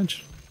burn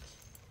damage?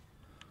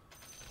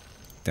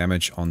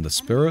 Damage on the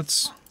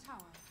spirits.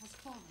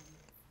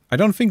 I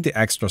don't think the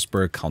extra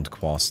spirit count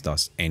cost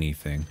does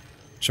anything.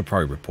 Should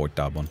probably report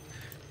that one.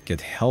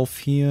 Get health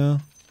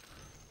here.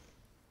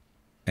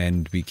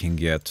 And we can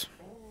get...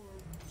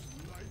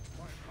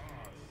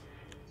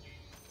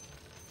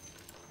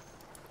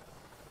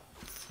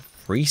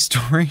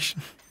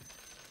 restoration?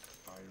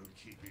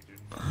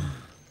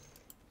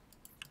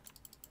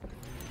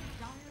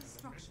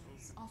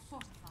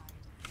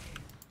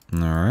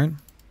 Alright.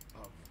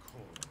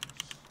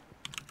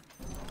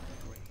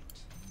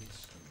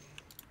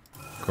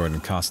 Go ahead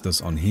and cast this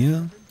on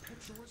here.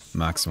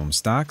 Maximum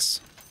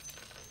stacks.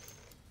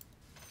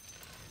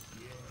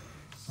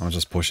 I'm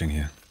just pushing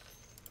here.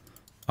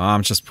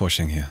 I'm just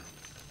pushing here.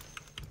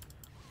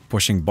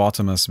 Pushing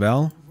bottom as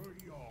well.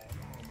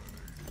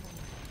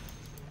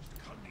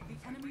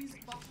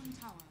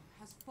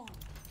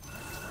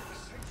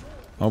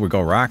 Oh, we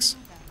got racks.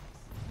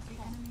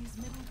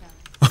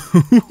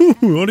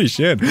 Holy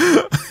shit.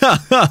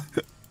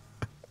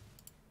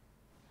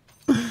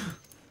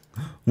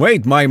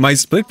 Wait, my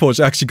split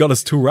push actually got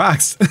us 2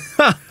 racks.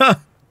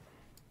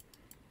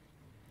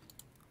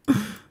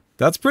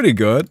 That's pretty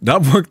good.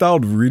 That worked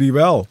out really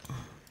well.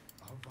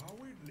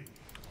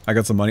 I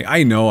got some money.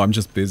 I know, I'm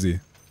just busy.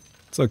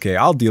 It's okay.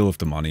 I'll deal with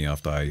the money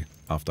after I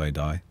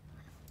die.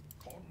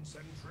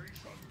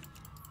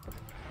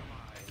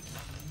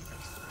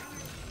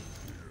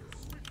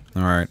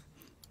 Alright.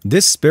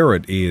 This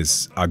spirit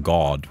is a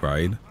god,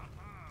 right?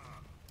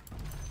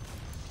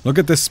 Look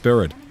at this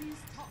spirit.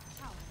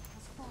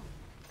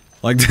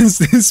 Like, this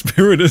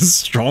spirit is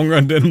stronger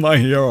than my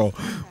hero.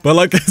 But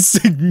like a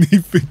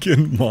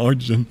significant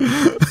margin.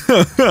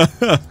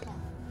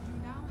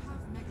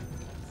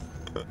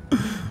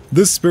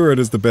 This spirit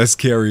is the best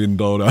carry in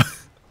Dota.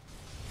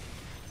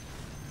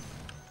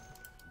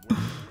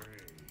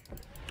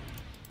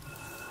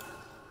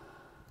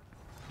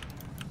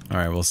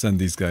 Alright, we'll send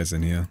these guys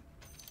in here.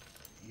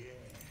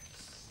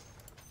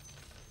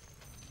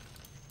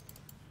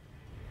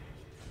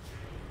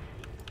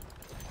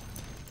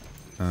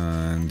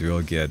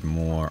 we'll get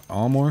more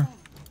armor.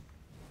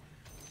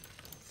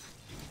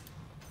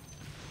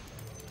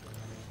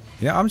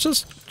 Yeah, I'm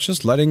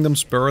just letting them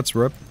spirits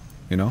rip,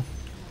 you know?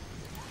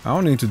 I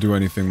don't need to do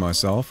anything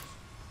myself.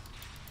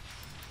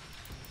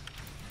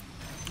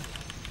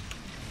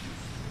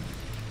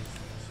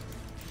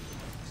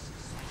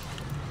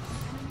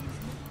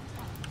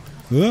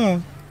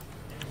 Yeah.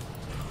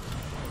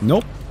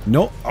 Nope.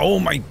 No. Oh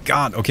my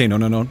god. Okay, no.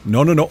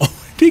 Oh,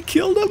 they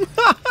killed him.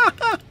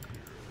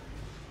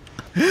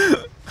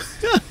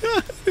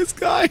 This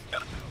guy.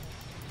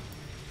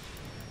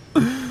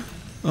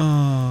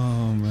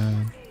 Oh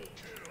man.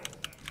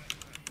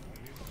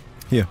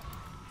 Here.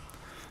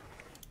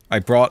 I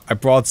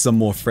brought some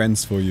more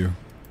friends for you.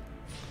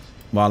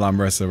 While I'm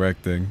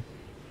resurrecting.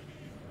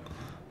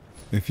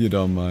 If you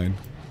don't mind.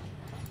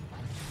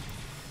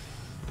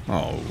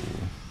 Oh.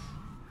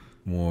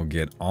 We'll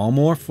get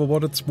armor for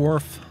what it's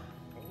worth.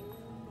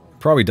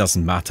 Probably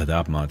doesn't matter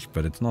that much,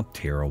 but it's not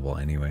terrible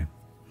anyway.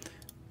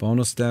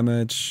 Bonus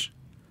damage.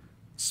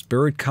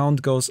 Spirit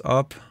count goes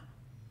up.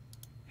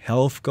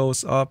 Health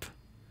goes up.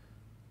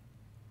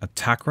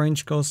 Attack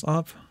range goes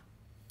up.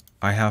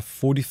 I have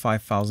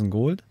 45,000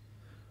 gold.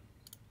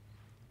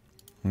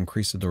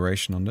 Increase the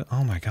duration on the...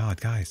 Oh my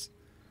god, guys.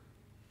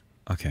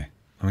 Okay.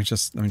 Let me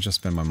just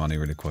spend my money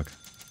really quick.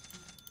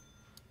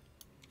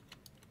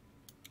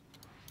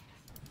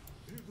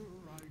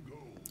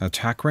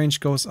 Attack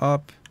range goes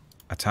up.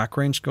 Attack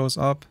range goes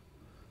up.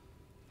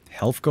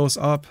 Health goes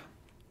up.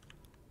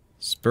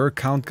 Spirit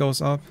count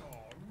goes up.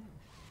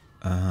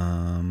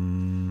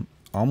 Armor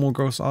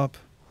goes up.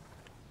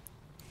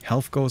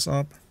 Health goes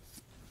up.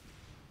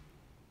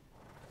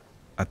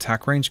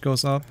 Attack range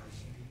goes up.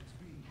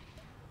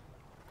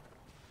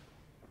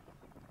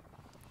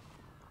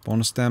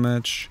 Bonus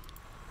damage.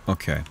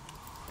 Okay.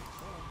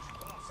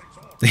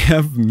 They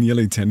have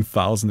nearly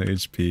 10,000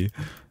 HP.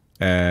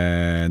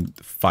 And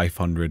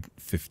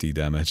 550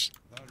 damage.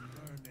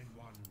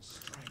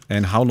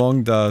 And how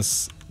long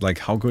does... Like,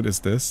 how good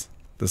is this?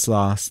 This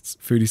lasts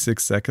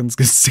 36 seconds,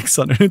 gets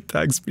 600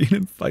 attack speed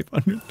and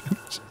 500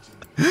 damage.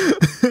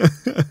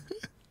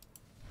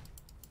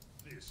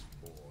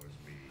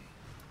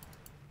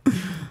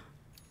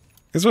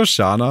 Is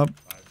Roshan up?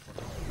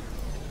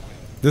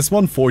 This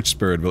one Forge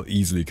Spirit will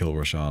easily kill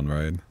Roshan,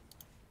 right?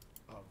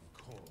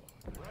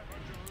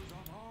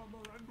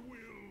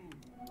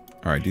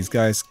 Alright, these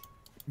guys...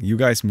 You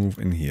guys move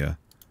in here.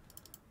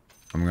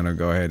 I'm gonna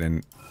go ahead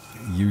and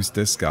use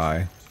this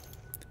guy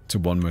to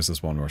 1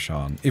 versus 1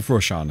 Roshan. If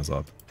Roshan is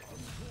up.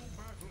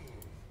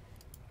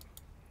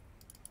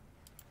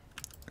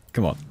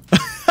 Come on.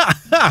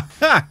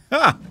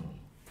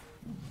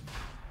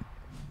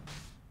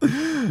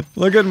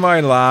 Look at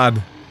my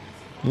lad.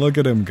 Look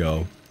at him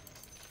go.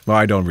 Well,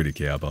 I don't really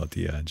care about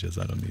the edges.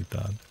 I don't need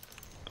that.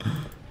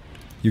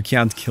 You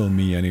can't kill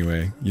me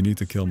anyway. You need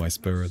to kill my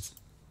spirits.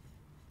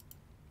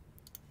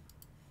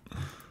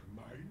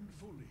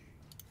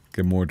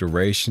 Get more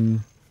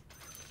duration.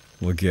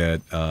 We'll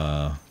get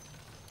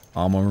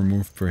armor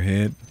removed per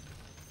hit.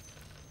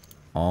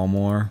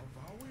 Armor.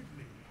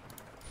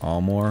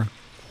 Armor.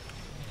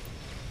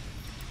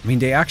 I mean,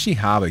 they actually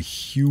have a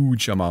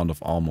huge amount of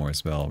armor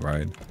as well,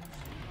 right?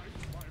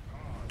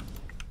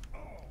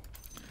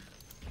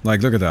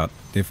 Like, look at that.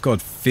 They've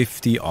got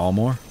 50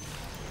 armor.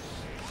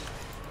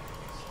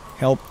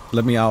 Help.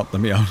 Let me out.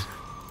 Let me out.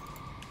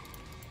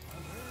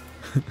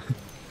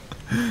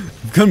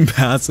 I've got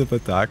passive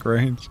attack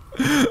range.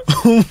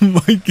 Oh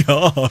my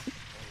god.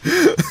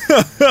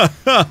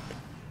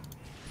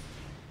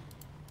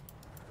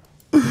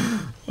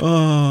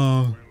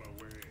 Oh.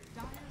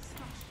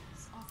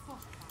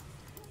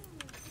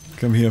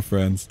 Come here,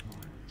 friends.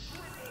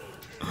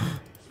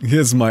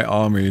 Here's my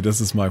army.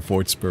 This is my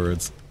Forge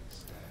Spirits.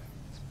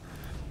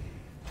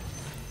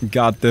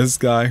 Got this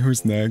guy.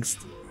 Who's next?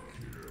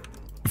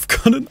 I've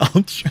got an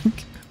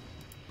Outchunk.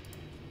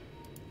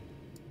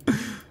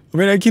 I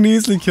mean, I can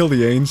easily kill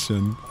the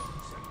Ancient.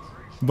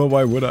 But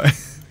why would I?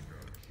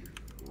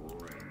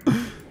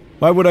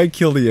 Why would I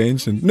kill the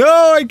Ancient?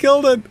 No, I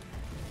killed it!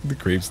 The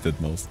creeps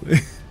did mostly.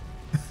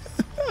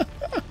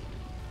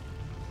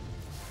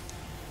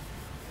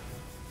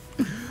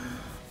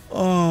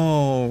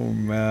 Oh,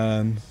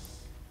 man.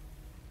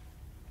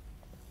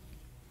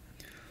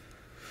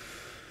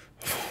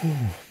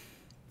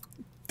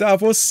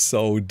 That was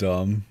so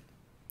dumb.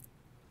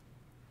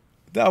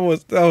 That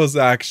was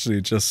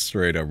actually just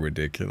straight up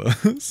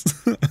ridiculous.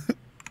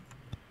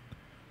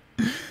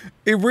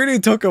 It really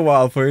took a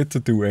while for it to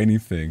do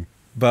anything.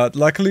 But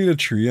luckily the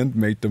Treant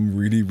made them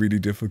really, really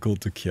difficult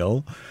to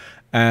kill.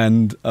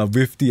 And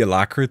with the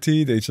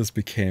alacrity, they just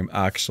became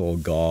actual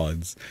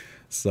gods.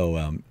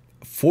 So,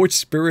 Forge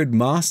Spirit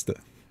Master.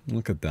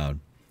 Look at that.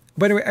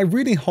 By the way, I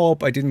really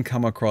hope I didn't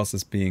come across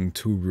as being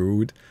too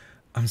rude.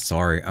 I'm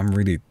sorry, I'm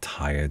really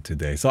tired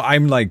today. So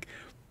I'm like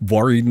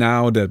worried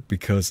now that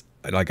because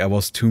like I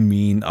was too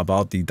mean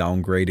about the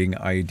downgrading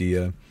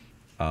idea,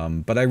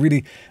 But I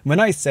really, when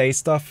I say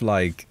stuff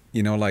like,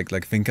 you know,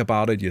 like think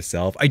about it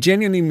yourself, I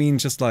genuinely mean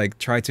just like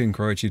try to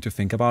encourage you to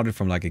think about it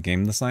from like a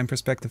game design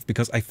perspective,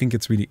 because I think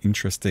it's really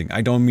interesting.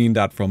 I don't mean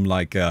that from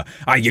like,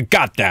 you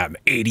goddamn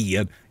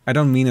idiot. I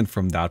don't mean it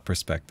from that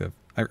perspective.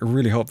 I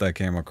really hope that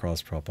came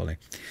across properly.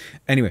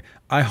 Anyway,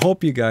 I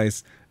hope you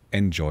guys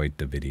enjoyed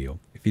the video.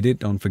 If you did,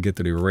 don't forget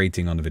to leave a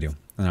rating on the video,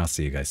 and I'll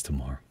see you guys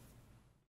tomorrow.